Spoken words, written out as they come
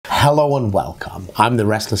Hello and welcome. I'm the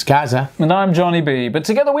Restless Kaiser. And I'm Johnny B. But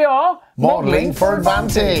together we are... Modelling for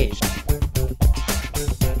Advantage.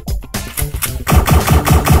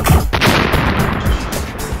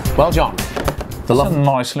 Well, John, that's a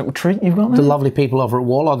nice little treat you've got there. The lovely people over at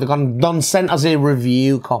Warlord, they've sent us a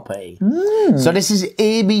review copy. So this is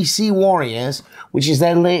ABC Warriors, which is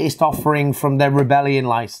their latest offering from their Rebellion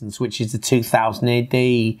license, which is the 2000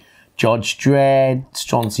 AD. Judge Dredd,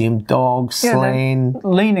 Strontium Dog, Slain. They're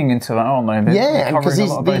leaning into that, aren't they? Yeah, because these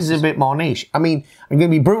are a bit more niche. I mean, I'm going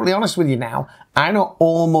to be brutally honest with you now. I know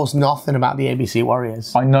almost nothing about the ABC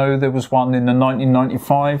Warriors. I know there was one in the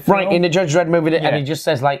 1995 film. Right, in the Judge Dredd movie, and it just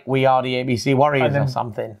says, like, we are the ABC Warriors or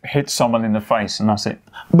something. Hit someone in the face, and that's it.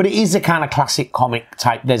 But it is a kind of classic comic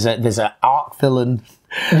type. There's a arc villain.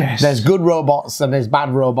 Yes. There's good robots and there's bad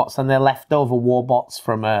robots, and they're leftover warbots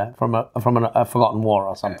from a forgotten war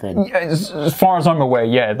or something. Yeah, as far as I'm aware,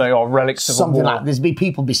 yeah, they are relics of something a war. like there's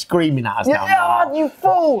people be screaming at us now. Yeah, you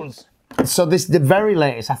fools! So this the very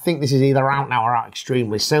latest. I think this is either out now or out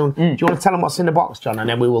extremely soon. Do you want to tell them what's in the box, John, and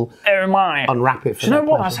then we will unwrap it? For Do you know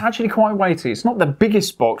what? That's actually quite weighty. It's not the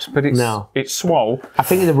biggest box, but it's swole. I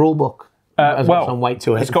think it's a rule book. Well, some weight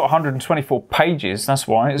to it. It's got 124 pages, that's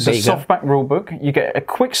why. It's a softback rule book. You get a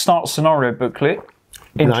quick start scenario booklet.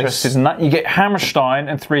 Interested in that. You get Hammerstein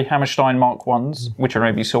and 3 Hammerstein Mark 1s, which are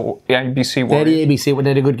ABC Warriors. They're the ABC,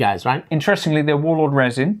 they're the good guys, right? Interestingly, they're Warlord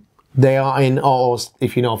resin. They are in, or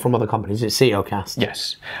if you know from other companies, it's COcast.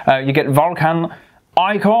 Yes. You get Vulcan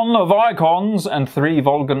Icon of Icons and 3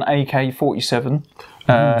 Volgan AK-47.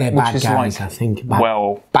 They're bad guys, I think.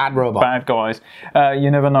 Bad robot. Bad guys. You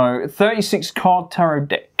never know. 36 card tarot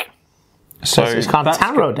deck. So it's called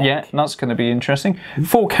tarot deck. Yeah, that's going to be interesting.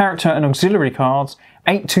 4 character and auxiliary cards.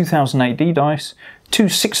 8 2000 AD dice. 2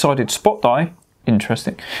 6-sided spot die.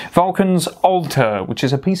 Interesting. Vulcan's Altar, which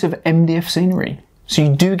is a piece of MDF scenery. So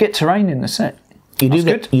you do get terrain in the set. You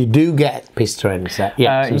do get piece of terrain set.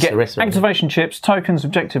 Yeah, you get activation chips, tokens,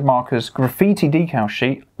 objective markers, graffiti decal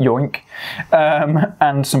sheet, yoink,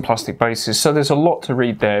 and some plastic bases. So there's a lot to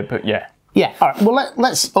read there, but yeah. Yeah, all right, well,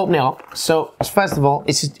 let's open it up. So, first of all,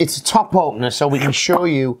 it's a top opener, so we can show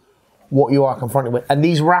you what you are confronted with. And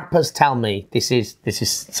these wrappers tell me this is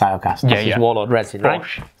COcast. This is Warlord resin, right?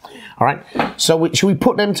 All right, so should we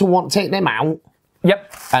put them to take them out?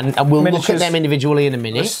 Yep. And we'll look at them individually in a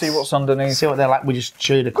minute. Let's see what's underneath. See what they're like. We just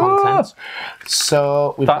show you the contents.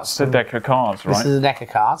 So that's the deck of cards, right? This is a deck of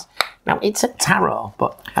cards. Now it's a tarot,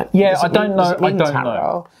 but I don't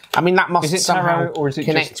know. I mean, that must somehow or is it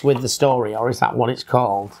connect with the story, or is that what it's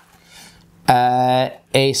called?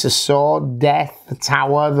 Ace of Sword, Death, the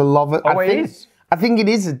Tower, the Lover. It is. I think it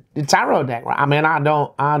is a tarot deck, right? I mean, I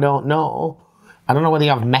don't know. I don't know whether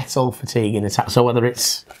you have metal fatigue in it, so whether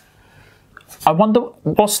it's. I wonder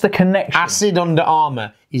what's the connection. Acid Under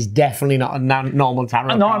Armour is definitely not a normal tarot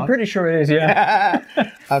card. No, I'm pretty sure it is, yeah.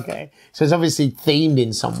 Okay. So it's obviously themed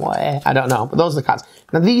in some way. I don't know, but those are the cards.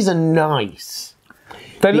 Now, these are nice.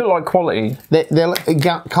 They look like quality. They're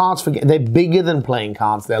cards, they're bigger than playing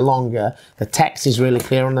cards. They're longer. The text is really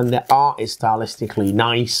clear on them. The art is stylistically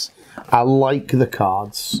nice. I like the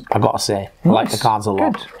cards, I've got to say. I like the cards a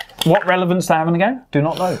lot. Good. What relevance they have in the game? Do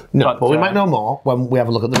not know. No, but we might know more when we have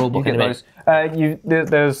a look at the rulebook in a minute.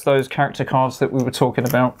 There's those character cards that we were talking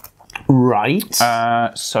about. Right.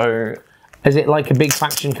 So... Is it like a big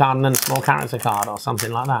faction card and then a small character card or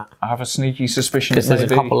something like that? I have a sneaky suspicion because there's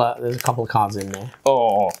a couple of cards in there.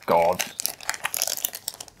 Oh, God.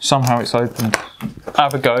 Somehow it's open.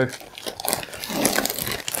 Have a go.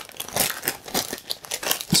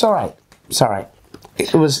 It's all right. It's all right.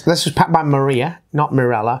 This was packed by Maria, not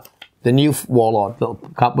Mirella, the new Warlord little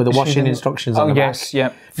cup with the washing instructions on the back. Yes,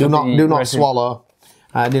 yeah. Do not swallow.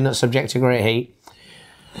 Do not subject to great heat.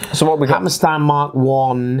 So what we got? Hammerstein Mark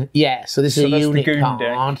 1. Yeah, so this is a unit card.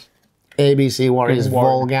 Deck. ABC Warriors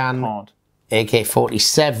Volgan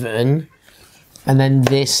AK-47. And then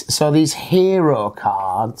this, so these hero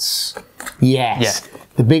cards. Yes. Yeah.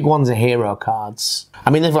 The big ones are hero cards. I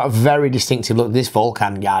mean, they've got a very distinctive look. This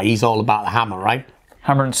Vulcan guy, he's all about the hammer, right?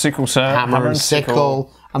 Hammer and sickle, sir. Hammer and sickle.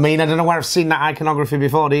 I mean, I don't know where I've seen that iconography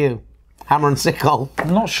before, do you? Hammer and sickle.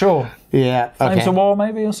 I'm not sure. Yeah, okay. Flames of War,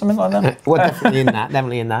 maybe, or something like that. Well, definitely in that.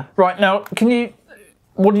 Definitely in that. Right, now,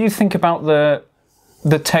 what do you think about the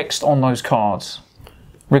text on those cards?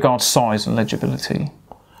 Regards size and legibility.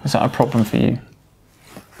 Is that a problem for you?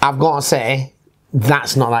 I've got to say,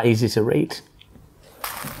 that's not that easy to read.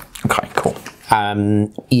 Okay, cool.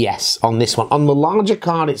 Yes, on this one. On the larger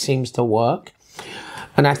card, it seems to work.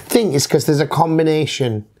 And I think it's because there's a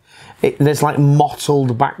combination. there's like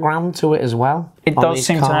mottled background to it as well. It does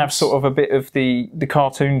seem to have sort of a bit of the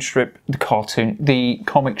comic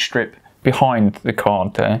strip behind the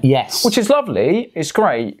card there. Yes. Which is lovely, it's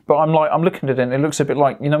great, but I'm looking at it and it looks a bit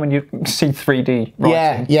like, you know, when you see 3D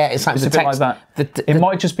writing? Yeah, it's like it's the a bit text, like that. It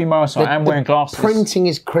might just be my eyesight. I'm wearing glasses. Printing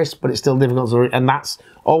is crisp, but it's still difficult to read, and that's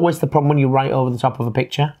always the problem when you write over the top of a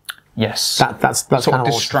picture. Yes. That's sort kind of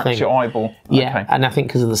distracts your eyeball. Yeah, okay. And I think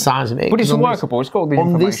because of the size of it. But it's workable, it's got all the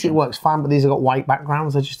information. On this it works fine, but these have got white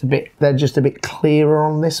backgrounds, they're just a bit clearer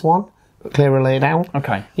on this one. Clearer laid out.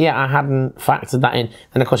 Okay. Yeah, I hadn't factored that in.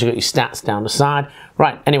 And of course you've got your stats down the side.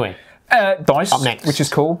 Right, anyway. Dice, up next. Which is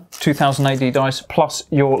cool. 2000 AD dice, plus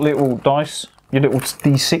your little dice, your little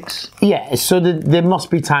D6. Yeah, so there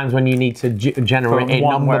must be times when you need to generate a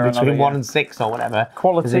number between 1 and 6 or whatever.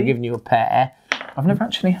 Quality. Because they're giving you a pair. I've never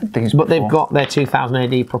actually had these But before. they've got their 2000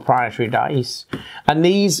 AD proprietary dice. And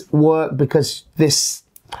these work because this...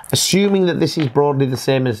 Assuming that this is broadly the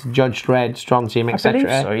same as Judge Dredd, Strontium, etc. I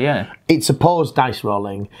believe so, yeah. It's opposed dice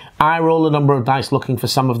rolling. I roll a number of dice looking for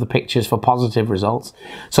some of the pictures for positive results.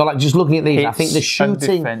 So, like, just looking at these, I think the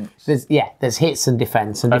shooting... There's hits and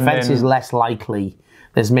defence. And defence is less likely.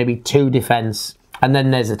 There's maybe 2 defence, and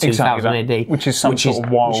then there's a 2000 AD. Which is some sort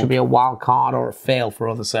of wild... Which should be a wild card or a fail for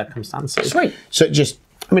other circumstances. Sweet. So it just...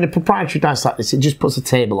 I mean, a proprietary dice like this, it just puts a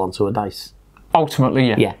table onto a dice. Ultimately,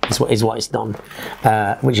 yeah. Yeah, is what it's done,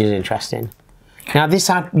 which is interesting. Now, this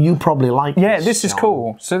you probably like. Yeah, this is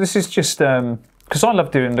cool. So this is just because I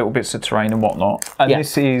love doing little bits of terrain and whatnot, and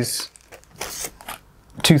this is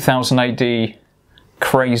 2000 AD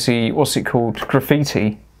crazy. What's it called?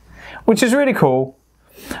 Graffiti, which is really cool.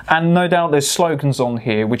 And no doubt there's slogans on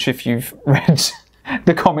here, which if you've read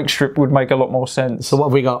the comic strip would make a lot more sense. So what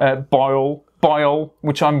have we got? Bile,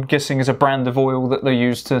 which I'm guessing is a brand of oil that they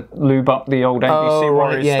use to lube up the old ABC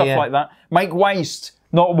warriors, stuff like that. Make waste,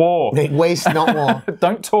 not war. Make waste, not war.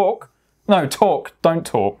 Don't talk. No, talk, don't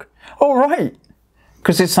talk. All right.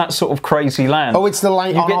 Because it's that sort of crazy land. Oh, it's the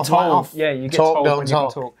light on, off, light off. Yeah, you get talk, told don't when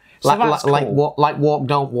talk. you can talk. So that's cool. Like walk,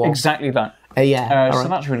 don't walk. Exactly that. Yeah. So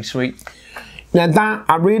that's really sweet. Now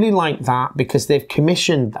I really like that because they've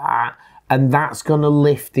commissioned that, and that's going to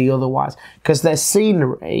lift the otherwise. Because their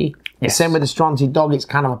scenery, the same with the Strontium Dog, it's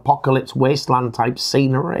kind of apocalypse wasteland type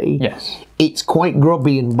scenery. Yes. It's quite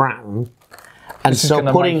grubby and brown. And so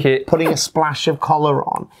putting a splash of colour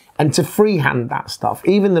on, and to freehand that stuff,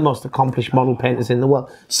 even the most accomplished model painters in the world,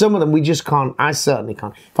 some of them we just can't, I certainly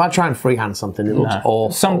can't. If I try and freehand something, it looks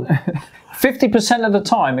awful. 50% of the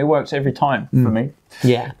time, it works every time for me.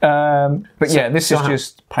 Yeah. But yeah, this is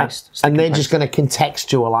just paste. And they're just going to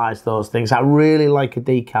contextualise those things. I really like a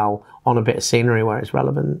decal on a bit of scenery where it's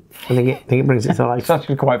relevant. I think it brings it to life. It's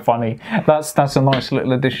actually quite funny. That's a nice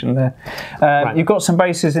little addition there. You've got some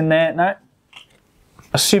bases in there now.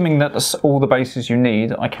 Assuming that that's all the bases you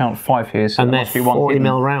need, I count 5 here, so and there they're must be one 40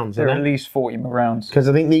 mil rounds. They're at least 40 mil rounds. Because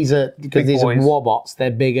I think these are warbots.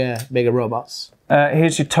 They're bigger robots.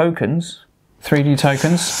 Here's your tokens, 3D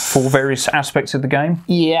tokens for various aspects of the game.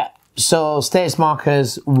 Yeah. So status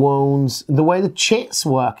markers, wounds. The way the chits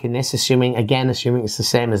work in this, assuming it's the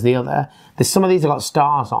same as the other. There's some of these have got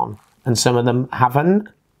stars on, and some of them haven't.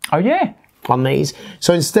 Oh yeah. On these.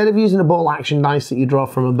 So instead of using a ball action dice that you draw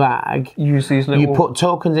from a bag, use these little... you put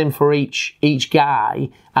tokens in for each guy,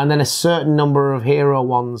 and then a certain number of hero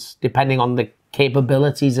ones, depending on the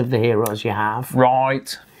capabilities of the heroes you have.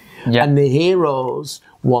 Right. Yeah. And the heroes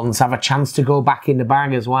ones have a chance to go back in the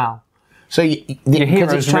bag as well. So your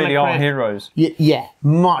heroes really are heroes. Yeah,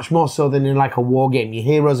 much more so than in like a war game. Your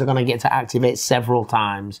heroes are going to get to activate several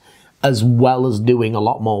times, as well as doing a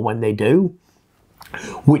lot more when they do.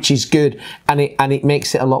 Which is good, and it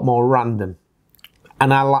makes it a lot more random.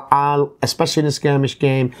 And I especially in a skirmish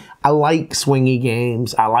game, I like swingy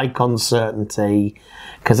games. I like uncertainty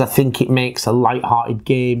because I think it makes a light-hearted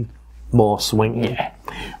game more swingy. Yeah.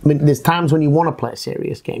 I mean, there's times when you want to play a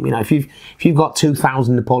serious game. You know, if you've got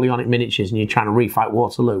 2,000 Napoleonic miniatures and you're trying to refight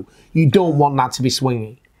Waterloo, you don't want that to be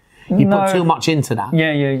swingy. You put too much into that.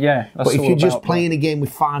 Yeah. But if you're just playing a game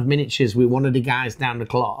with 5 miniatures with one of the guys down the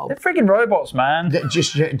club... They're freaking robots, man.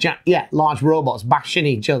 Large robots bashing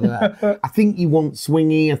each other. I think you want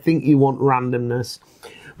swingy, I think you want randomness.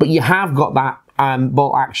 But you have got that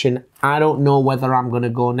bolt action. I don't know whether I'm going to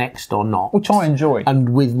go next or not. Which I enjoy. And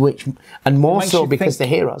more so because the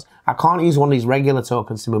heroes. I can't use one of these regular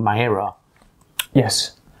tokens to move my hero.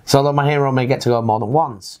 Yes. So that my hero may get to go more than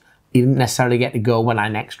once. He didn't necessarily get to go when I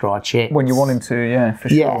next draw a chip. When you want him to, yeah, for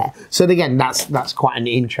sure. Yeah. So again, that's quite an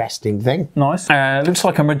interesting thing. Nice. Looks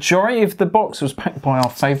like a majority of the box was packed by our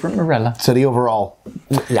favourite Morella. So the overall,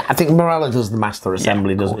 yeah, I think Morella does the master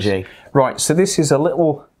assembly, doesn't she? Right. So this is a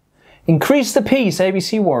little Increase the peace,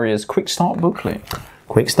 ABC Warriors, quick start booklet.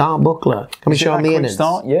 Quick start booklet. Can we show on the innards?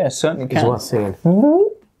 Start? Yeah, certainly can. Is what I'm saying.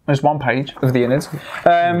 There's one page of the innards.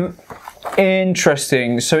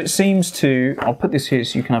 Interesting. So it seems to, I'll put this here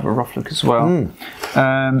so you can have a rough look as well.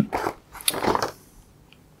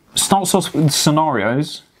 Starts off with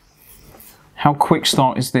scenarios. How quick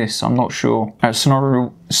start is this? I'm not sure.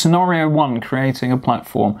 Scenario 1, creating a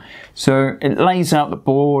platform. So it lays out the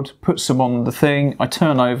board, puts them on the thing. I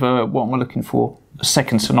turn over, what am I looking for? A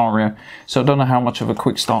second scenario. So I don't know how much of a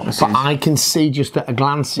quick start this is. But I can see just at a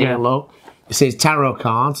glance here, look. It says tarot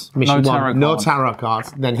cards. Mission one, no tarot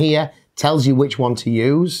cards. Then here, tells you which one to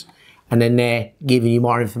use. And then they're giving you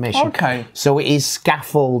more information. Okay. So it is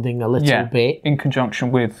scaffolding a little bit. In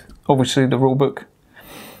conjunction with, obviously, the rule book.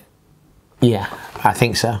 Yeah, I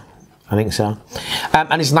think so. I think so.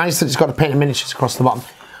 And it's nice that it's got the painted miniatures across the bottom.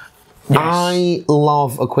 Yes. I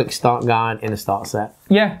love a quick start guide in a starter set.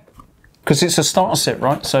 Yeah, because it's a starter set,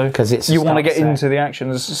 right? So you want to get into the action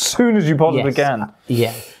as soon as you possibly can.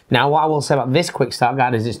 Yeah. Now, what I will say about this quick start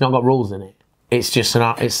guide is it's not got rules in it. It's just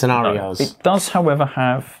scenarios. No, it does, however,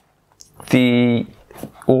 have a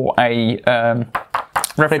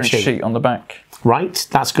reference sheet on the back. Right,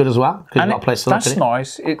 that's good as well, because you've got a place to look at it. That's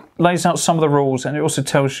nice. It lays out some of the rules, and it also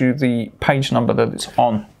tells you the page number that it's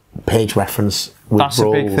on. Page reference with That's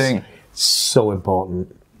rules. a big thing. So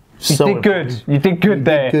important. You did good. You did good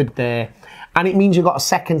there. You did good there. And it means you've got a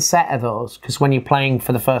second set of those, because when you're playing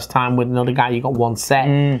for the first time with another guy, you've got one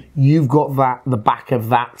set. You've got the back of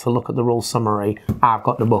that to look at the rule summary. I've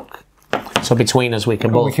got the book. So between us, we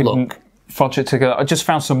can both look. Fudge it together. I just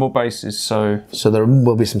found some more bases, so there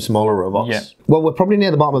will be some smaller robots. Yeah. Well, we're probably near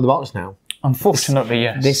the bottom of the box now. Unfortunately,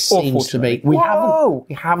 yes. This seems to be. We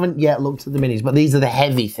haven't yet looked at the minis, but these are the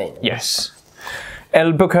heavy things. Yes.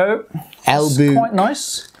 El Buco. Quite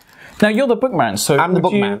nice. Now you're the bookman, so I'm the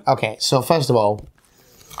bookman. Okay, so first of all,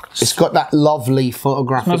 it's got that lovely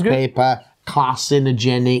photographic paper,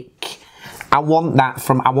 carcinogenic. I want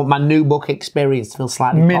my new book experience to feel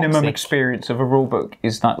slightly minimum toxic. Experience of a rule book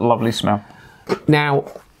is that lovely smell. Now,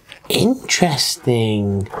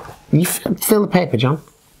 interesting. You feel the paper, John?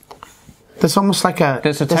 There's almost like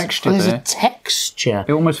there's a texture there. There's a texture.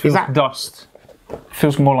 It almost feels like dust. It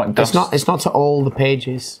feels more like dust. It's not to all the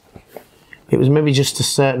pages. It was maybe just to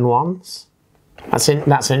certain ones. That's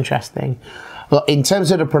interesting. Look, in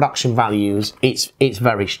terms of the production values, it's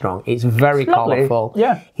very strong. It's very colourful.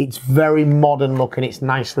 Yeah. It's very modern looking. It's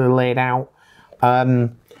nicely laid out.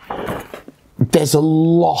 There's a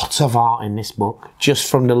lot of art in this book, just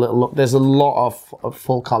from the little look. There's a lot of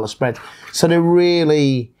full colour spreads. So they're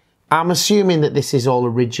really... I'm assuming that this is all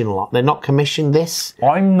original. They're not commissioned this.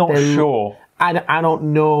 I'm not sure. I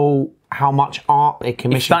don't know how much art they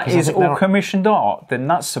commissioned. If that is all commissioned art, then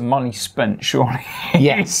that's some money spent, surely.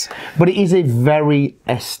 Yes, but it is a very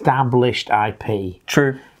established IP.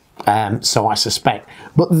 True. So I suspect.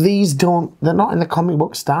 But these they're not in the comic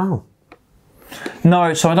book style.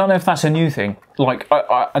 No, so I don't know if that's a new thing. Like,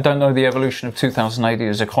 I don't know the evolution of 2000 AD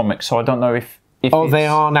as a comic, so I don't know if they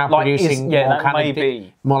are now producing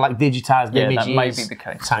more like digitized images. That may be the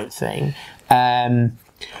case. Type thing.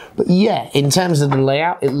 But yeah, in terms of the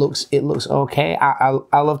layout, it looks okay.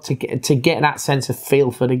 I love to get that sense of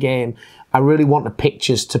feel for the game. I really want the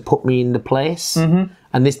pictures to put me in the place, and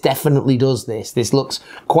this definitely does this. This looks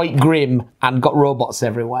quite grim and got robots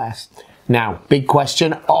everywhere. Now, big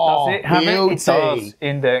question. Oh, does it have it? It does.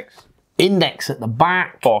 Index. Index at the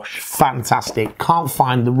back. Bosh. Fantastic. Can't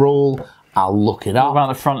find the rule. I'll look it up. What about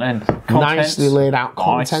the front end? Contents. Nicely laid out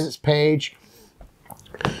contents page.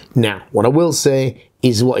 Now, what I will say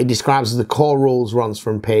is what it describes as the core rules runs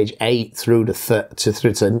from page 8 through to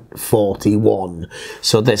 41.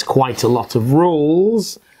 So there's quite a lot of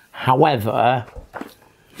rules. However,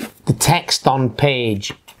 the text on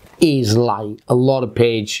page is light. A lot of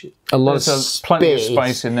space plenty of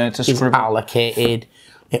space in there to scribble. Is allocated.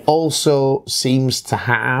 It also seems to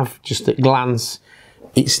have, just at glance,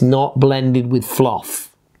 it's not blended with fluff.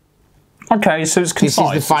 Okay, so it's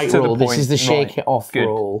concise. This is the fight rule. This is the shake it off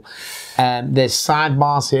rule. There's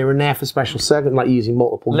sidebars here and there for special circuit, like using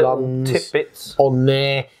multiple guns. Tidbits on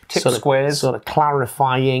there. Squares. Sort of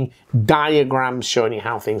clarifying. Diagrams showing you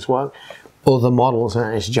how things work. Other models,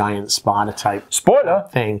 and this giant spider type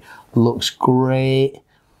thing looks great.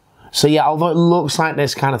 So yeah, although it looks like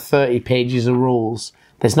there's kind of 30 pages of rules,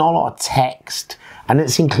 there's not a lot of text. And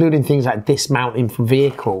it's including things like dismounting from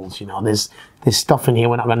vehicles. You know, there's stuff in here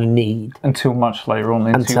we're not going to need until much later on.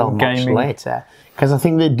 Until much later, because I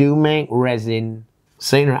think they do make resin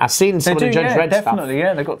scenery. I've seen some of the Judge Dredd stuff.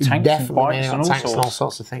 Yeah, they've got tanks and bikes and all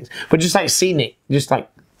sorts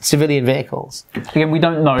civilian vehicles. Again, we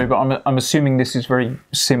don't know, but I'm assuming this is very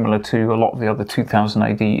similar to a lot of the other 2000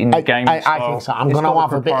 AD in-game I think so. I'm going to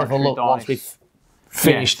have a bit of a look once we've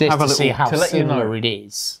finished this to see how similar it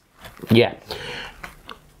is. Yeah.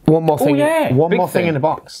 One more thing. One more thing in the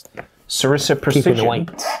box. Sarissa Precision.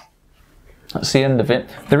 That's the end of it.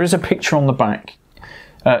 There is a picture on the back.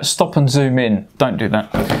 Stop and zoom in. Don't do that.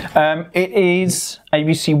 It is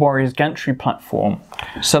ABC Warriors gantry platform.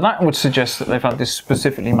 So that would suggest that they've had this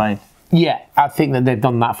specifically made. Yeah, I think that they've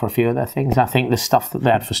done that for a few of their things. I think the stuff that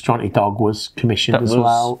they had for Stronty Dog was commissioned as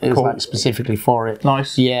well. It was like specifically for it.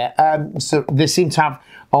 Nice. Yeah. So they seem to have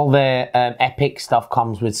all their epic stuff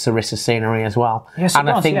comes with Sarissa scenery as well. Yes, and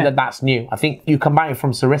I think that that's new. I think you can buy it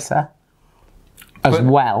from Sarissa as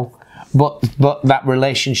well. But that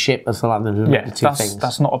relationship as well, the two things.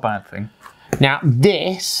 That's not a bad thing. Now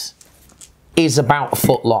this is about a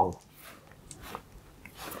foot long.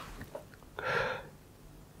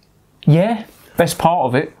 Yeah, best part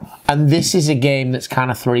of it. And this is a game that's kind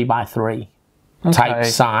of 3x3 type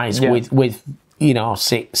size with you know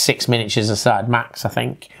 6 miniatures aside max, I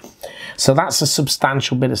think. So that's a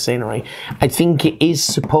substantial bit of scenery. I think it is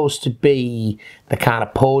supposed to be the kind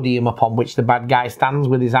of podium upon which the bad guy stands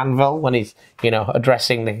with his anvil when he's, you know,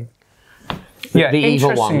 addressing the evil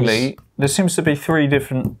ones. Interestingly, there seems to be 3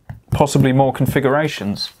 different, possibly more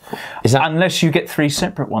configurations. Is that unless you get 3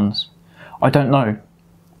 separate ones? I don't know.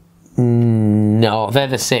 No, they're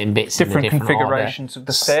the same bits. Different configurations of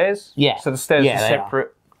the stairs. Yeah. So the stairs are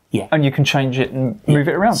separate. Yeah. And you can change it and move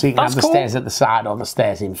it around. So you can have the stairs at the side or the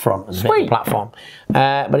stairs in front and the platform.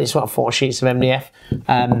 But it's got 4 sheets of MDF.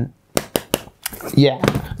 Yeah,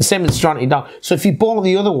 the same with Stronty Dog. So if you bought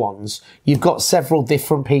the other ones, you've got several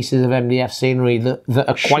different pieces of MDF scenery that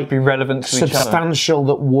are quite relevant to substantial,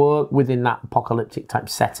 that work within that apocalyptic type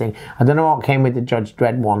setting. I don't know what came with the Judge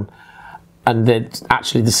Dredd one. And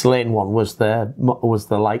actually, the Slain one was the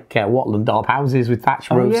like Watland Daub houses with thatch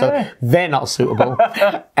roofs, so they're not suitable.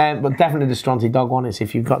 But definitely the Stronty Dog one is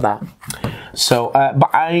if you've got that. So, but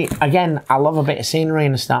I love a bit of scenery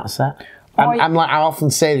in the starter set. I often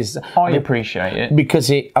say this. I appreciate it because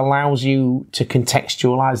it allows you to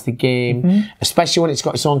contextualize the game, especially when it's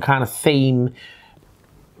got its own kind of theme.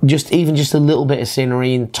 Even just a little bit of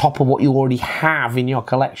scenery on top of what you already have in your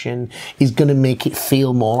collection is going to make it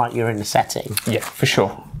feel more like you're in the setting. Yeah, for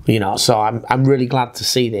sure. You know, so I'm really glad to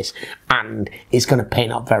see this, and it's going to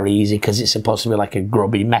paint up very easy because it's supposed to be like a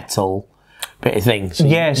grubby metal bit of thing. So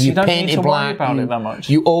you don't need to worry about it that much.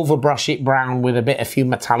 You overbrush it brown with a few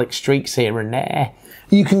metallic streaks here and there.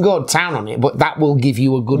 You can go down on it, but that will give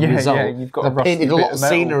you a good result. Yeah, you've got a painted a lot of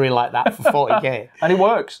scenery like that for 40k, and it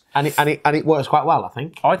works. And it works quite well, I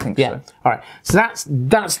think. I think so. All right, so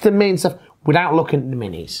that's the main stuff. Without looking at the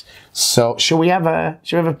minis, so shall we have a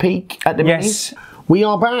peek at the minis? We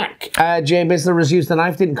are back. Jay Bisler has used the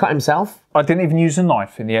knife, didn't cut himself. I didn't even use a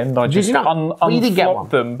knife in the end. I just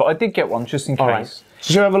unflopped them, but I did get one just in case. Right.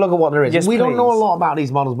 So shall we have a look at what there is? Yes, we don't know a lot about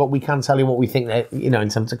these models, but we can tell you what we think they, in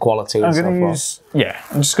terms of quality and so forth.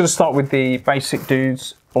 I'm just going to start with the basic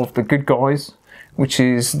dudes of the good guys, which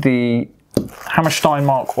is the Hammerstein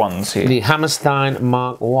Mark 1s here. The Hammerstein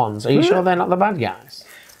Mark 1s. Are you sure they're not the bad guys?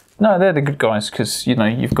 No, they're the good guys because,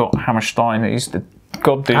 you've got Hammerstein, he's the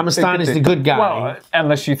god dude. Hammerstein is the good guy. Well,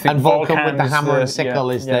 unless you think and Vulcan with the hammer and sickle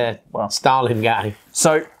is the Stalin guy.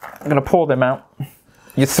 So, I'm going to pour them out.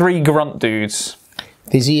 Your 3 grunt dudes.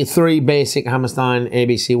 These are your 3 basic Hammerstein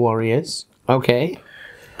ABC Warriors. Okay.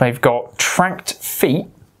 They've got tracked feet.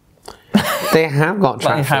 They have got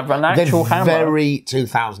tracked feet. They have an actual hammer. Very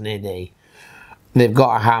 2000 AD. They've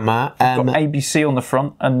got a hammer. They've got ABC on the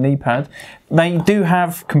front and knee pad. They do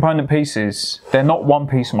have component pieces. They're not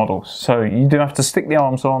one-piece models, so you do have to stick the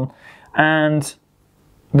arms on and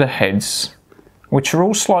the heads, which are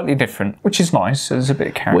all slightly different, which is nice. There's a bit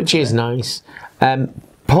of character. Which is nice.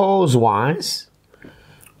 Pose-wise,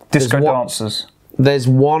 disco dancers. There's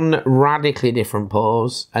 1 radically different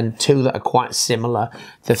pose and 2 that are quite similar.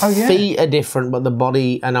 The feet are different, but the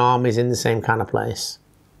body and arm is in the same kind of place.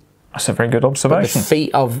 That's a very good observation.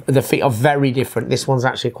 But the feet are very different. This one's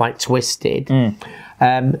actually quite twisted.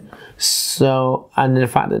 So, and the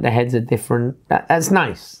fact that the heads are different, that's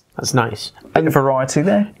nice. That's nice. Bit of variety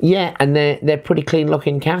there. Yeah, and they're pretty clean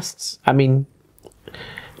looking casts. I mean,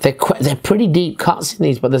 they're pretty deep cuts in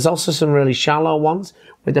these, but there's also some really shallow ones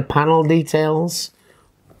with the panel details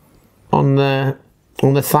on the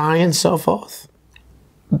thigh and so forth.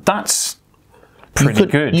 That's pretty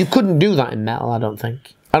good. You couldn't do that in metal, I don't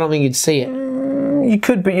think. I don't think you'd see it. You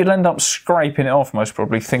could, but you'd end up scraping it off most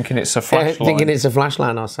probably, thinking it's a flashlight. Thinking it's a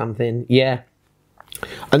flashlight or something, yeah.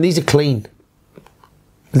 And these are clean.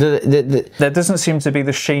 There doesn't seem to be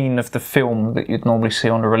the sheen of the film that you'd normally see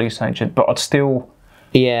on a release agent, but I'd still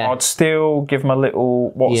give them a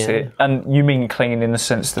little and you mean clean in the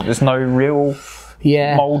sense that there's no real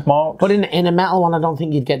mold marks. But in a metal one, I don't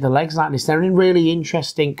think you'd get the legs like this. They're really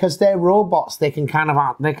interesting because they're robots. They can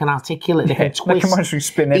articulate, they can twist, they can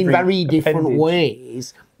spin in very different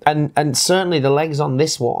ways. And certainly the legs on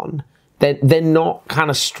this one, they're not kind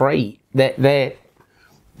of straight. They're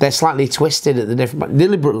slightly twisted at the different,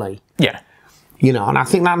 deliberately. Yeah. You know, and I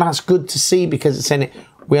think that's good to see because it's in it.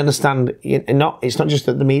 We understand it's not just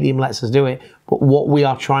that the medium lets us do it, but what we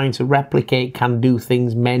are trying to replicate can do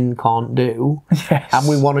things men can't do. Yes. And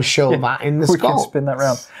we want to show that in the sculpt. We can spin that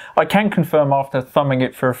round. I can confirm after thumbing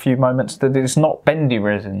it for a few moments that it's not bendy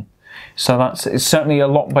resin. So it's certainly a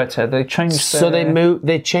lot better. They changed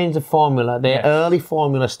they changed the formula. Their early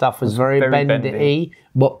formula stuff was very bendy,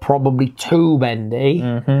 but probably too bendy.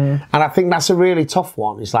 And I think that's a really tough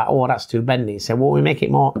one. It's like, oh, that's too bendy. So, well, we make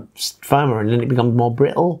it more firmer and then it becomes more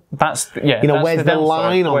brittle. You know, where's the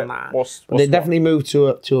line on that? They definitely moved to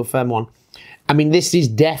a firm one. I mean, this is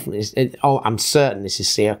definitely. I'm certain this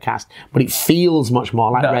is CO cast, but it feels much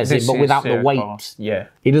more like resin, but without the weight. Yeah,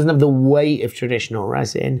 it doesn't have the weight of traditional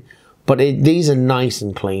resin. But these are nice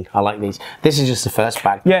and clean. I like these. This is just the first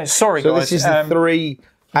bag. Yeah, sorry so guys. So this is the three.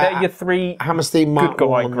 They're your three Hammerstein Mark good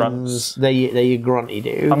guy ones. grunts. They're your grunty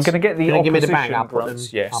dudes. I'm going to get the give me the bag. I'll put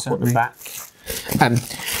grunts. I'll put them back. And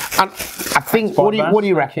I think. What do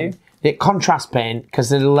you reckon? The contrast paint, because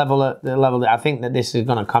the level. I think that this is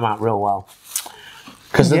going to come out real well.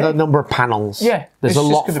 Because of the number of panels. Yeah, there's a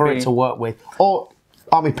lot for it to work with. Or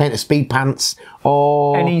Army Painter Speed Pants.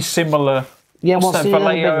 Or any similar. Yeah, what's the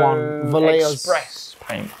other big one? Vallejo's Express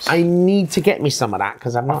paints. I need to get me some of that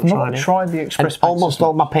because I've not tried the Express paints. Almost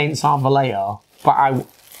all my paints are Vallejo, but I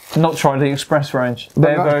not tried the Express range.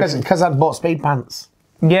 Because I'd bought Speed Pants.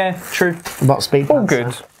 Yeah, true. I bought Speed Pants. All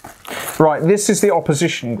good. Right, this is the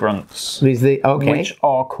opposition grunts. Which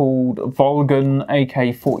are called Volgan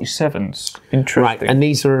AK-47s. Interesting. Right, and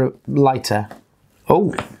these are lighter.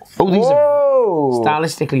 Oh, these are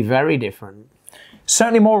stylistically very different.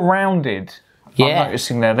 Certainly more rounded. I'm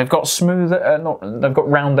noticing there. They've got smoother, they've got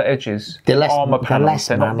rounder edges. They're less, armor panels.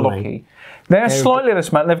 They're not blocky. They're slightly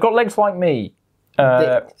less manly. They've got legs like me.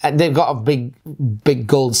 They've got a big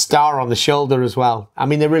gold star on the shoulder as well. I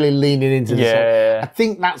mean, they're really leaning into the I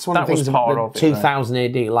think that's one of the things about the 2000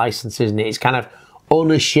 AD license, isn't it? It's kind of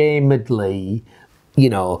unashamedly, you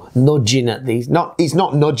know, nudging at these. It's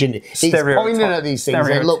not nudging. It's pointing at these things.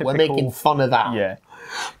 Saying, look, we're making fun of that. Yeah.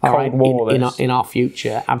 Cold War in our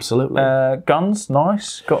future, absolutely. Guns,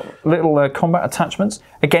 nice. Got little combat attachments.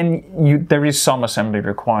 Again, there is some assembly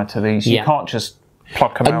required to these. You can't just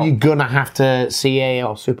pluck them out. And you're gonna have to CA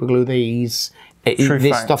or superglue these.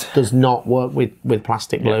 This stuff does not work with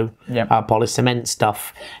plastic glue, polycement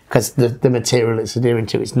stuff, because the material it's adhering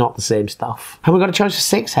to, it's not the same stuff. And we've got to charge for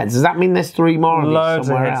 6 heads. Does that mean there's 3 more of these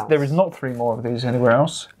somewhere else? There is not 3 more of these anywhere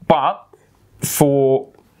else. But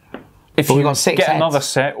if you get another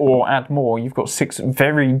set or add more, you've got 6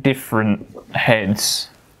 very different heads,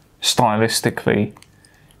 stylistically.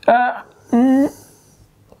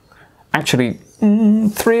 Actually,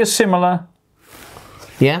 3 are similar.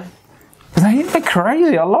 Yeah. They're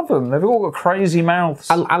crazy. I love them. They've all got crazy mouths.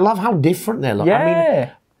 I love how different they look.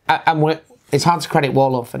 Yeah. I mean, it's hard to credit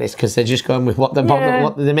Warlock for this because they're just going with what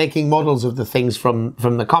they're making models of the things from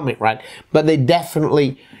the comic, right? But they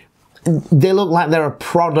definitely. They look like they're a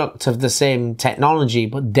product of the same technology,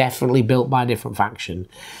 but definitely built by a different faction.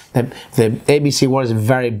 The ABC Warriors are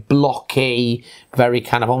very blocky, very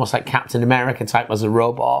kind of almost like Captain America type as a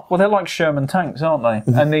robot. Well, they're like Sherman tanks, aren't they?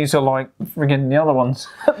 And these are like friggin' the other ones,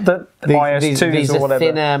 the IS-2s these or whatever. These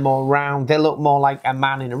are thinner, more round. They look more like a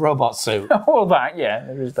man in a robot suit. Well,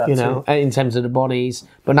 there is that. You know, in terms of the bodies,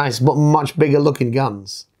 but nice, but much bigger looking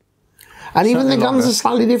guns. And even the guns are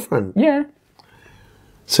slightly different. Yeah.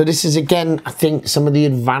 So this is, again, I think, some of the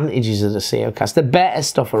advantages of the CO cast. The better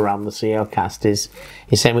stuff around the CO cast is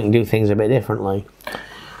saying we can do things a bit differently.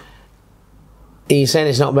 He's saying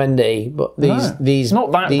it's not bendy, but these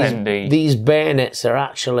bayonets are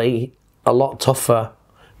actually a lot tougher.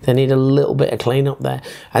 They need a little bit of clean-up there.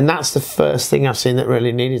 And that's the first thing I've seen that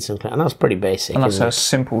really needed some clean. And that's pretty basic. And that's a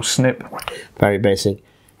simple snip. Very basic.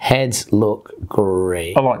 Heads look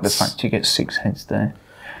great. I like the fact you get 6 heads there.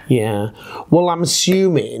 Yeah. Well, I'm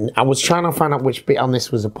assuming, I was trying to find out which bit on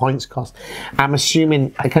this was a points cost. I'm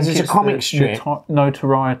assuming, because it's a comic strip.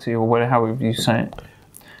 Notoriety, or however you say it.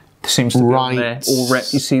 seems to be on there. All rep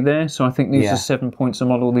you see there. So I think these are 7 points a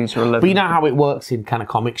model. These are 11. But you know how it works in kind of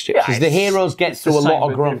comic strips? Is the heroes get through a lot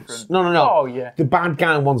of grunts. No. Oh, yeah. The bad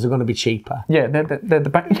guy ones are going to be cheaper. Yeah, they're the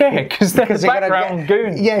back. Yeah, because they're the background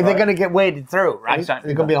goons. Yeah, they're going to get waded through, right? Exactly.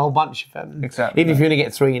 There's going to be a whole bunch of them. Exactly. Even if you're going to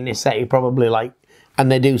get 3 in this set, you probably like,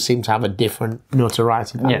 and they do seem to have a different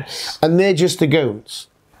notoriety. Yes. And they're just the goons.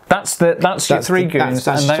 That's your 3 goons,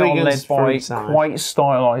 and they are led by quite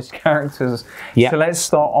stylised characters. Yep. So let's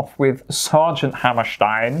start off with Sergeant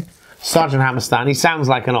Hammerstein. Sergeant Hammerstein, he sounds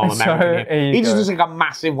like an all-American. So, he just looks like a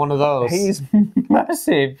massive one of those. He's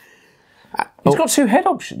massive. He's got 2 head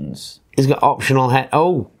options. He's got optional head.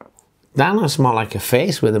 Oh, that looks more like a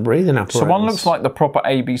face with a breathing apparatus. So one looks like the proper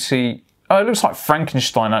ABC. Oh, it looks like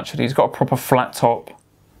Frankenstein, actually. He's got a proper flat top.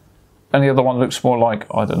 And the other one looks more like,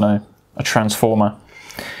 I don't know, a Transformer.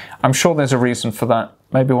 I'm sure there's a reason for that.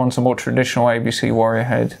 Maybe one's a more traditional ABC warrior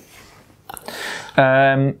head.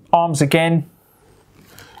 Arms again.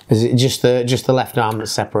 Is it just the left arm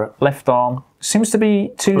that's separate? Left arm. Seems to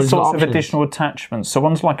be 2 sorts of additional attachments. So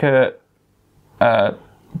one's like a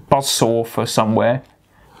buzzsaw for somewhere.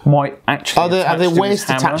 Might actually are they waist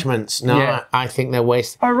attachments? No, yeah. I think they're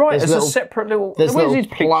waist. Oh right, there's a separate little. There's little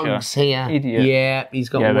plugs here. Idiot. Yeah, he's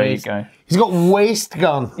got waist. There you go. He's got waist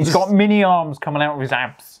gun. He's got mini arms coming out of his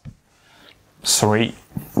abs. Sweet.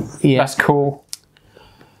 Yeah, that's cool.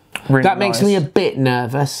 Really that makes me a bit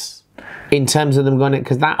nervous in terms of them going in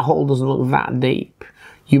because that hole doesn't look that deep.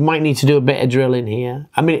 You might need to do a bit of drilling here.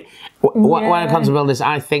 I mean, when it comes to build this,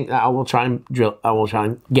 I think that I will try and drill. I will try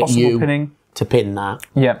and get you pinning. To pin that.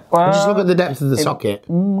 Yeah. Just look at the depth of the socket.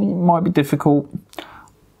 It might be difficult.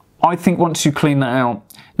 I think once you clean that out.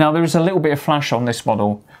 Now there is a little bit of flash on this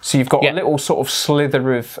model. So you've got a little sort of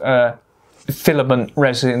slither of filament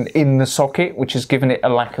resin in the socket, which has given it a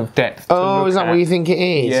lack of depth. Oh, is that what you think it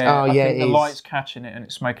is? Yeah, oh, yeah, I think the light's catching it and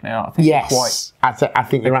it's making it out. I think yes. I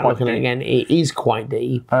think you're right looking at it again. It is quite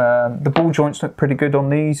deep. The ball joints look pretty good on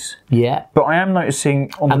these. Yeah. But I am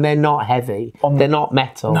noticing... And they're not heavy. They're not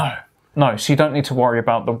metal. No, so you don't need to worry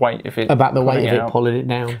about the weight of it. Pulling it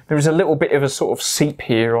down. There is a little bit of a sort of seep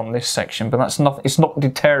here on this section, but that's not. It's not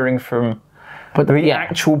deterring from the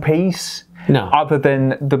actual piece. No. Other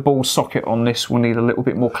than the ball socket on this will need a little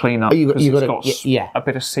bit more cleanup because it's got a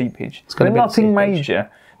bit of seepage. But nothing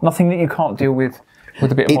major. Nothing that you can't deal with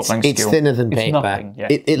a bit of modelling skill. It's thinner than paper. Nothing,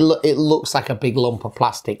 it looks like a big lump of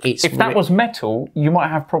plastic. If that was metal, you might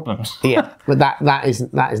have problems. Yeah, but that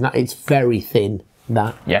isn't. It's very thin.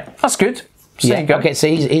 That's good. So there you go. Okay, so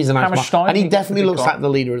he's a nice man. And he definitely looks guy. like the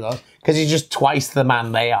leader of those because he's just twice the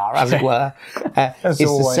man they are, as it were. It's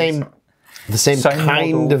the same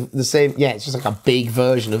kind of the same. Yeah, it's just like a big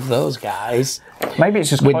version of those guys. Maybe it's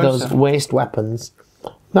just with those waist weapons.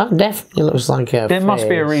 That definitely looks like a. There must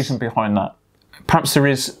be a reason behind that. Perhaps there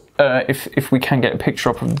is. If we can get a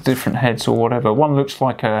picture up of the different heads or whatever. One looks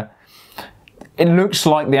like a. It looks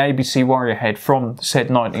like the ABC Warrior head from said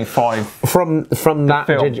 95. From that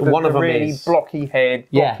film. One of them really is blocky head,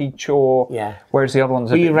 blocky jaw. Yeah. Whereas the other one's.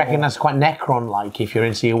 Well, you reckon that's quite Necron-like if you're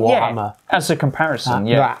into your Warhammer. Yeah, as a comparison,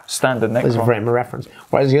 standard Necron. There's a frame of reference.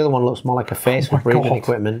 Whereas the other one looks more like a face with breathing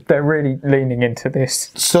equipment. They're really leaning into this.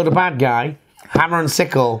 So the bad guy, hammer and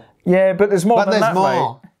sickle. Yeah, but there's more than that,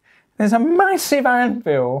 mate. There's a massive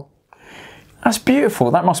anvil. That's beautiful.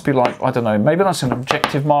 That must be like, I don't know, maybe that's an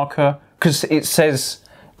objective marker. Because it says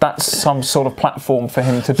that's some sort of platform for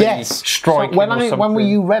him to be striking or something. When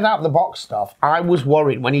you read out the box stuff, I was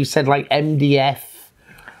worried when you said like MDF,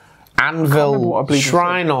 anvil,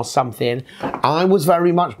 shrine or something. I was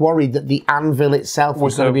very much worried that the anvil itself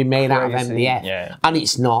was going to be made out of MDF. Yeah. And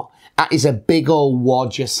it's not. That is a big old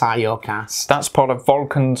Wadja Sayocast. That's part of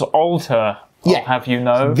Vulcan's altar. I'll have you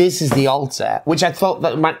know. This is the altar, which I thought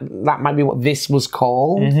that might be what this was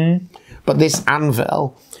called. But this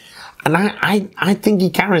anvil... And I think he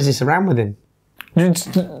carries this around with him.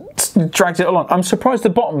 Drags it along. I'm surprised the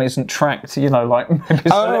bottom isn't tracked, like...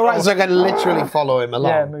 Oh, right, so I can literally follow him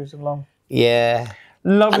along. Yeah, it moves along. Yeah.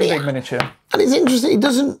 Lovely big miniature. And it's interesting,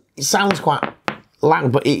 it sounds quite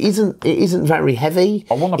loud, but it isn't very heavy.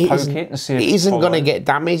 I want to poke it and see if it isn't going to get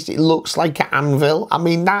damaged. It looks like an anvil. I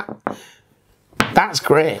mean, that's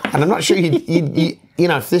great. And I'm not sure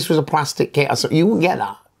if this was a plastic kit or something, you wouldn't get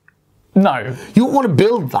that. No. You wouldn't want to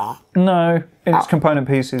build that. No, in its component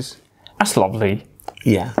pieces. That's lovely.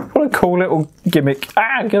 Yeah. What a cool little gimmick.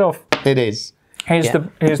 Get off. It is.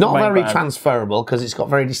 Here's not very transferable because it's got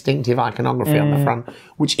very distinctive iconography on the front,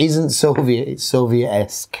 which isn't Soviet, it's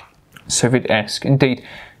Soviet-esque. Soviet-esque, indeed.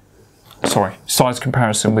 Sorry, size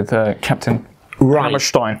comparison with Captain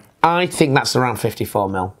Hammerstein. I think that's around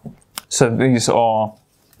 54mm. So these are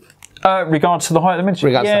Regards to the height of the miniature.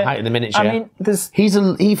 Regards to the height of the miniature. I mean,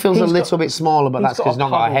 he feels a little bit smaller, but that's because he's not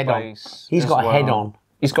got a head on. He's got a head on.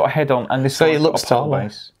 He's got a head on, and this so he looks taller.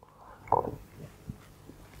 Base.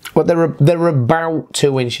 But they're about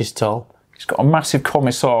 2 inches tall. He's got a massive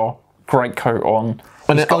commissar greatcoat on.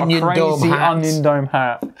 And he's got onion a crazy dome hat. onion dome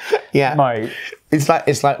hat. Yeah, mate. It's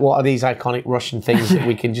like what are these iconic Russian things that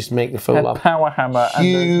we can just make the fool of? Power hammer,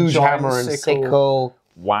 huge and hammer and sickle.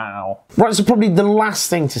 Wow. Right, so probably the last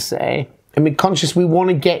thing to say. I mean, conscious, we want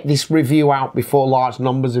to get this review out before large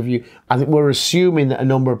numbers of you. I think we're assuming that a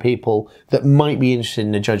number of people that might be interested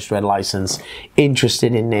in the Judge Dredd license,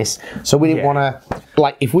 interested in this. So we didn't want to,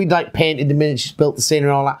 like, if we'd like painted the miniatures, built the scenery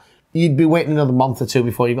and all that, you'd be waiting another month or two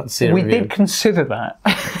before you got to see the review. We did consider that.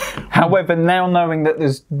 However, now knowing that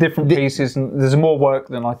there's different pieces and there's more work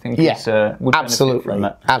than I think is would benefit from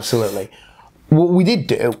that. Absolutely. What we did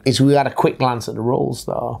do is we had a quick glance at the rules,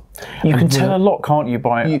 though. You can tell a lot, can't you,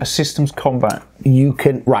 by a systems combat? You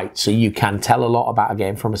can, right, so you can tell a lot about a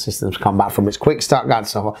game from a systems combat, from its quick start guide and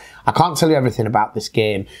so on. I can't tell you everything about this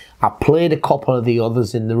game. I played a couple of the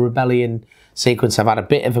others in the Rebellion sequence. I've had a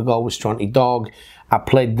bit of a go with Stronty Dog. I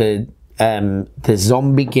played the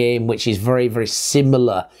zombie game, which is very, very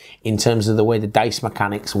similar in terms of the way the dice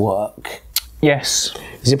mechanics work. Yes.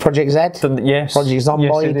 Is it Project Z? Yes. Project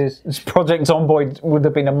Zomboid? Yes, it is. It's Project Zomboid would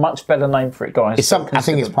have been a much better name for it, guys. I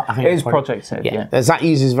think it is Project Z, yeah. That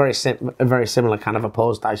uses a very similar kind of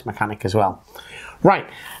opposed dice mechanic as well. Right.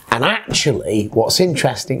 And actually, what's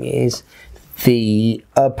interesting is the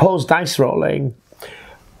opposed dice rolling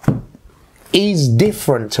is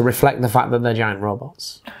different to reflect the fact that they're giant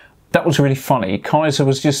robots. That was really funny. Kaiser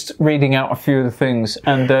was just reading out a few of the things,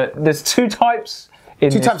 and there's two types in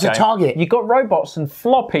this types of target. You've got robots and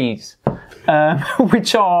floppies,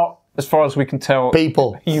 which are, as far as we can tell,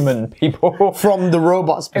 human people. From the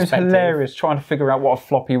robot's perspective. It was hilarious trying to figure out what a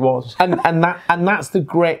floppy was. And that's the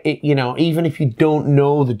great, you know, even if you don't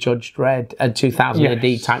know the Judge Dredd and 2000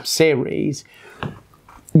 AD type series,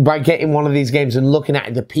 by getting one of these games and looking at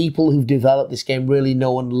it, the people who've developed this game really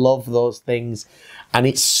know and love those things. And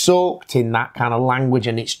it's soaked in that kind of language,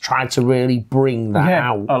 and it's tried to really bring that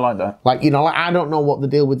out. I like that. Like, you know, like, I don't know what the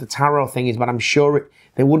deal with the tarot thing is, but I'm sure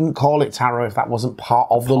they wouldn't call it tarot if that wasn't part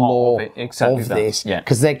of the lore of this.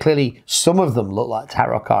 Because they're clearly, some of them look like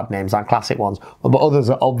tarot card names, like classic ones, but others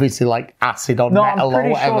are obviously like acid on metal or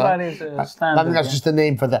whatever. Sure that is a standard. I think that's just a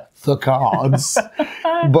name for the cards,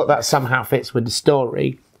 but that somehow fits with the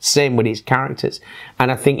story. Same with its characters.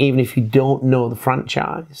 And I think even if you don't know the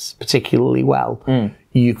franchise particularly well,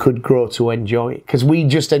 you could grow to enjoy it. Because we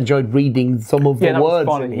just enjoyed reading some of the words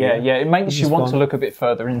in here. Yeah, it makes you want to look a bit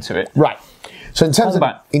further into it. Right. So in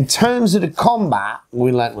terms of the combat,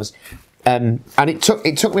 we learnt was, and it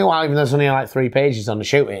took me a while, even though there's only like 3 pages on the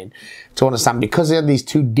shooting, to understand, because they had these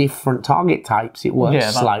two different target types, it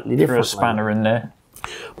works slightly differently. Threw a spanner in there.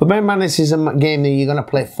 But bear in mind, this is a game that you're going to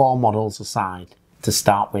play 4 models aside to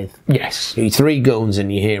start with. Yes. 3 guns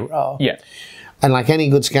and your hero. Yeah. And like any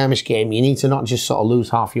good skirmish game, you need to not just sort of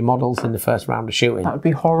lose half your models in the first round of shooting. That would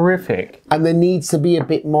be horrific. And there needs to be a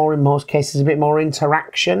bit more, in most cases, a bit more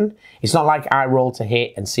interaction. It's not like I roll to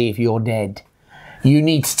hit and see if you're dead. You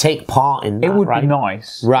need to take part in that, It would be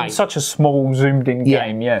nice. Right. It's such a small, zoomed-in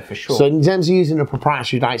game, yeah, for sure. So in terms of using a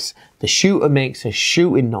proprietary dice, the shooter makes a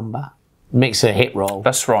shooting number, makes a hit roll.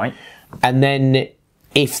 That's right. And then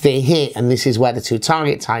if they hit, and this is where the 2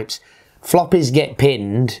 target types, floppies get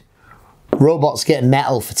pinned, robots get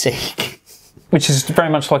metal fatigue. Which is very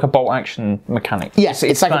much like a bolt action mechanic. Yes,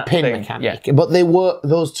 it's like a pin mechanic. Yeah. But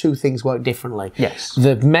those 2 things work differently. Yes.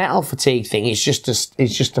 The metal fatigue thing is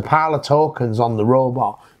just a pile of tokens on the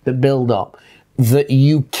robot that build up that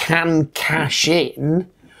you can cash in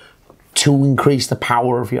to increase the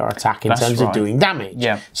power of your attack in terms of doing damage.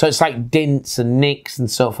 Yeah. So it's like dints and nicks and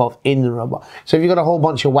so forth in the robot. So if you've got a whole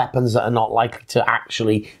bunch of weapons that are not likely to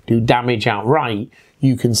actually do damage outright,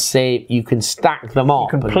 you can stack them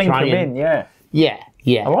up. You can plink them in, yeah. Yeah.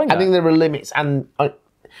 I like that. I think there are limits, and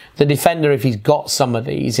the defender, if he's got some of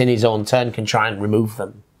these in his own turn, can try and remove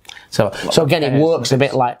them. So again, it works a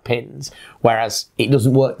bit like pins, whereas it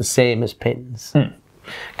doesn't work the same as pins.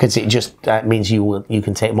 Because it just means you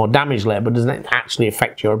can take more damage later, but doesn't actually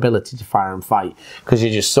affect your ability to fire and fight, because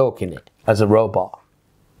you're just soaking it as a robot.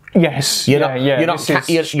 Yes, you're not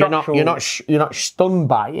stunned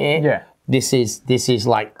by it. Yeah. This is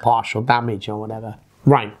like partial damage or whatever.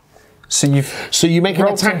 Right. So you make an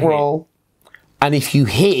attack roll, and if you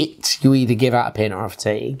hit, you either give out a pin or a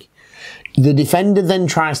fatigue. The defender then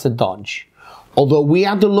tries to dodge. Although we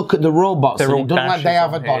had to look at the robots, and it doesn't like they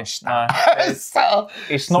have a dodge stat. So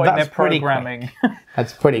it's not in their programming.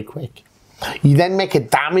 That's pretty quick. You then make a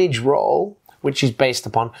damage roll, which is based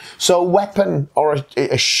upon... So a weapon or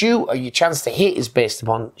a shooter, your chance to hit is based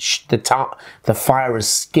upon the firer's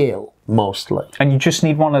skill, mostly. And you just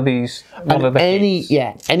need one of these, hits.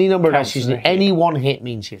 Yeah, any number of dice, any one hit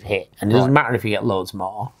means you've hit. And it doesn't matter if you get loads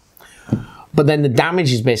more. But then the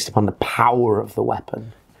damage is based upon the power of the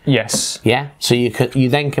weapon. Yes. Yeah, so you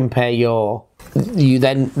then compare your... You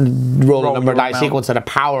then roll a number of dice equal to the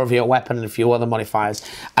power of your weapon and a few other modifiers,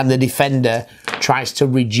 and the defender tries to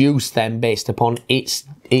reduce them based upon its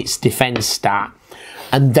defense stat.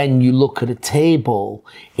 And then you look at a table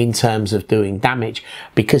in terms of doing damage,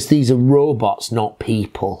 because these are robots, not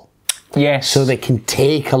people. Yes. So they can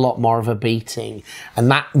take a lot more of a beating, and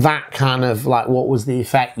that kind of like, what was the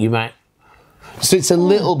effect you might... So it's a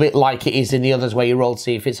little bit like it is in the others, where you roll to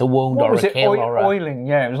see if it's a wound or a kill or a... Oiling,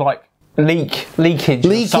 yeah, it was like leakage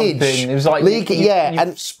or something. It was like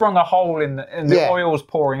you sprung a hole in the oil's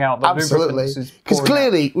pouring out. Absolutely, because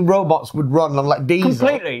clearly robots would run on like diesel.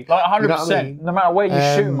 Completely, like 100%. You know what I mean? No matter where you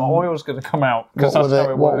shoot them, the oil's going to come out.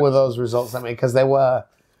 What were those results? I mean, because they were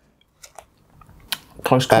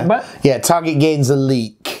close combat. Yeah, target gains a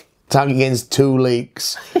leak. Target gains 2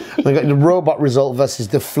 leaks. We got the robot result versus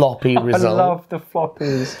the floppy result. I love the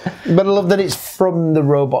floppies. But I love that it's from the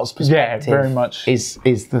robot's perspective. Yeah, very much. Is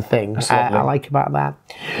the thing I like about that.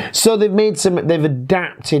 So they've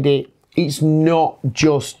adapted it. It's not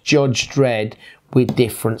just Judge Dredd with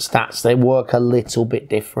different stats. They work a little bit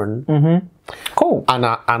different. Mm-hmm. Cool. And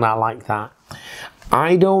I like that.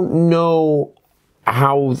 I don't know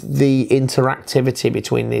how the interactivity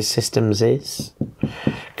between these systems is,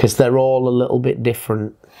 because they're all a little bit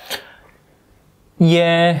different.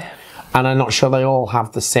 Yeah. And I'm not sure they all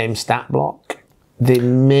have the same stat block. They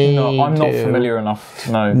may I'm not familiar enough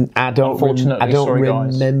to know. Unfortunately, I don't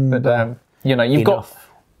remember. But, you know, you've got...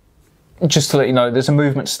 Just to let you know, there's a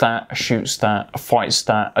movement stat, a shoot stat, a fight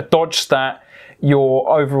stat, a dodge stat, your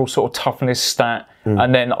overall sort of toughness stat,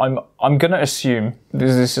 and then I'm going to assume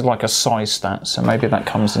this is like a size stat, so maybe that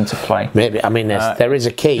comes into play. Maybe. I mean, there is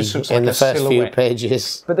a key in the first few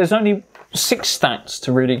pages. But there's only 6 stats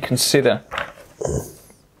to really consider.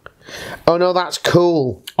 Oh no, that's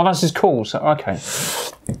cool. Oh, that's his cool. So okay.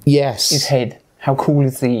 Yes. His head. How cool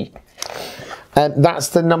is he? That's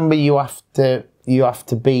the number you have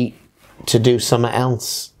to beat to do something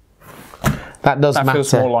else. That matter. That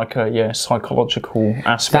feels more like a psychological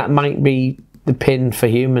aspect. That might be the pin for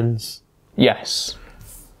humans. Yes.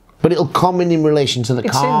 But it'll come in relation to the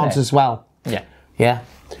cards as well. Yeah. Yeah.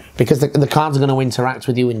 Because the cards are going to interact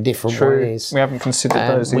with you in different ways. We haven't considered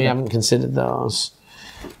those. We haven't considered those.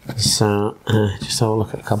 So, just have a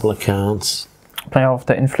look at a couple of cards.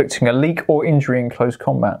 After inflicting a leak or injury in close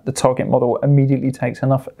combat, the target model immediately takes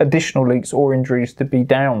enough additional leaks or injuries to be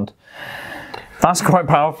downed. That's quite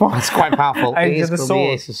powerful. That's quite powerful. Ace of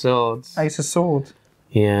Swords. Ace of Swords. Ace of Swords.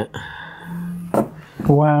 Yeah.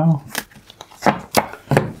 Wow.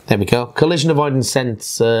 There we go. Collision avoidance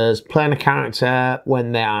sensors. Playing a character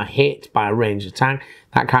when they are hit by a ranged attack.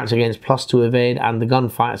 That character gains +2 to evade and the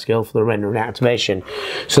gunfighter skill for the render reactivation.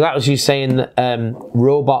 So that was you saying that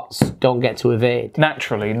robots don't get to evade.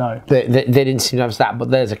 Naturally, no. They didn't seem to have a stat,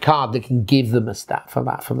 but there's a card that can give them a stat for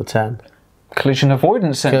that for the turn. Collision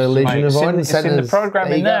avoidance sensors. Collision avoidance sensors. It's in the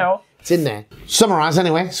programming now. It's in there. Summarise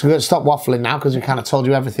anyway, so we're going to stop waffling now because we kind of told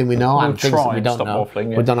you everything we know and things that we don't know.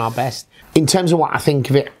 We've done our best. In terms of what I think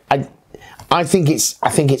of it, I think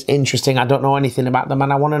it's interesting. I don't know anything about them,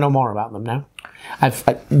 and I want to know more about them now.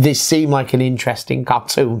 They seem like an interesting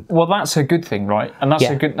cartoon. Well, that's a good thing, right? And that's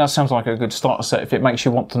that sounds like a good starter set if it makes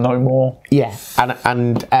you want to know more. Yeah,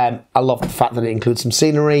 and I love the fact that it includes some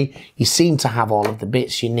scenery. You seem to have all of the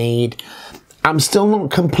bits you need. I'm still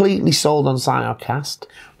not completely sold on Psyocast,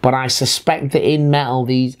 but I suspect that in metal,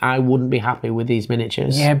 I wouldn't be happy with these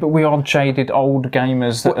miniatures. Yeah, but we are jaded old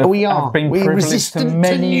gamers that have been privileged to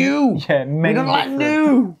many. New. Yeah, many. We don't like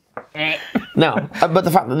new. No, but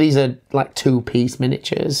the fact that these are like 2-piece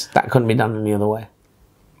miniatures, that couldn't be done any other way.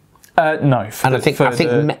 No, and I think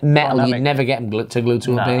metal, dynamic. You'd never get them to glue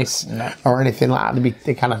to a base or anything like that.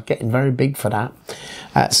 They're kind of getting very big for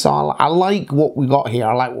that. So I like what we got here.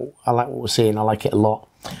 I like what we're seeing. I like it a lot.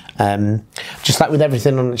 Just like with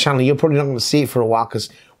everything on the channel, you're probably not going to see it for a while because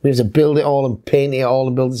we have to build it all and paint it all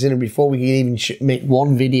and build it in before we can even make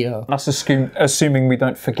one video. That's assuming we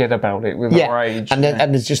don't forget about it with our age. And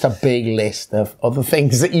there's just a big list of other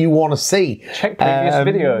things that you want to see. Check previous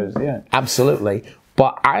videos, yeah. Absolutely.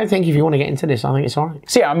 But I think if you want to get into this, I think it's all right.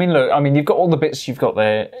 So yeah, I mean, look, you've got all the bits you've got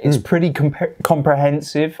there. It's pretty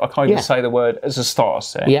comprehensive. I can't even say the word as a starter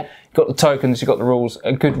set. Yeah. You've got the tokens, you've got the rules,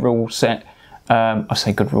 a good rule set. I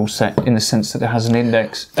say good rule set in the sense that it has an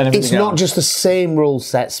index. And it's not just the same rule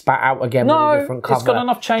set spat out again with a different cover. It's got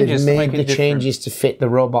enough changes They've to make made it the changes to fit the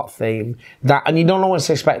robot theme. And you don't always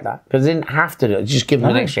expect that because they didn't have to do it. Just give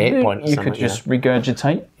them an extra hit point. You could just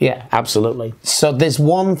regurgitate. Yeah, absolutely. So there's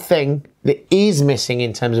one thing that is missing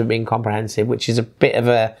in terms of being comprehensive, which is a bit of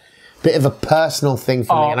a personal thing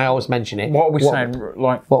for me, and I always mention it. What are we saying?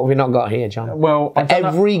 Like, what have we not got here, John? Well,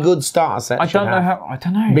 every good starter set. I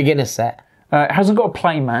don't know. Beginner set. It hasn't got a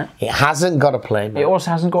play mat. It hasn't got a play mat. It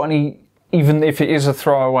also hasn't got any, even if it is a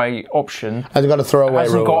throwaway option. Hasn't got a throwaway ruler.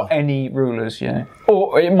 Hasn't got any rulers, yeah.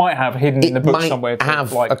 Or it might have hidden in the book somewhere. It might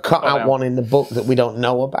have a cut-out one in the book that we don't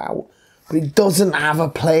know about. But it doesn't have a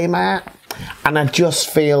play mat. And I just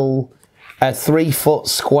feel a 3-foot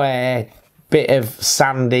square bit of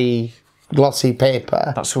sandy, glossy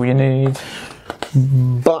paper. That's all you need.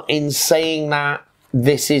 But in saying that,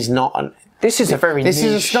 this is not This is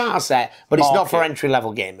a starter set, but it's not for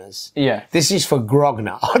entry-level gamers. Yeah. This is for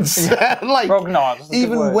grognards. Like, grognards.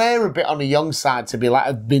 Even we're a bit on the young side to be like,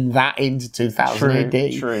 have been that into 2000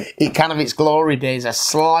 AD. True. It kind of, its glory days are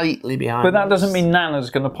slightly behind. But that doesn't mean Nana's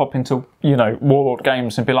going to pop into, Warlord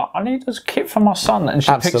Games and be like, I need this kit for my son. And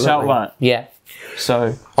she picks out that. Yeah.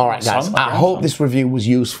 So, all right, guys. I hope this review was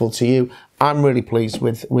useful to you. I'm really pleased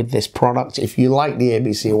with this product. If you like the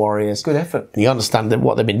ABC Warriors, good effort. And you understand that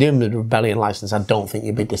what they've been doing with the Rebellion license, I don't think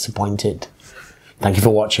you'll be disappointed. Thank you for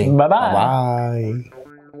watching. Bye-bye. Bye-bye.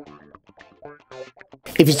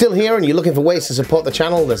 If you're still here and you're looking for ways to support the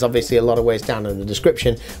channel, there's obviously a lot of ways down in the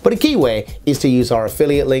description, but a key way is to use our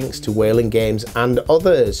affiliate links to Whaling Games and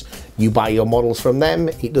others. You buy your models from them,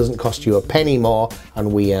 it doesn't cost you a penny more,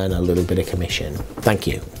 and we earn a little bit of commission. Thank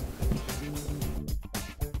you.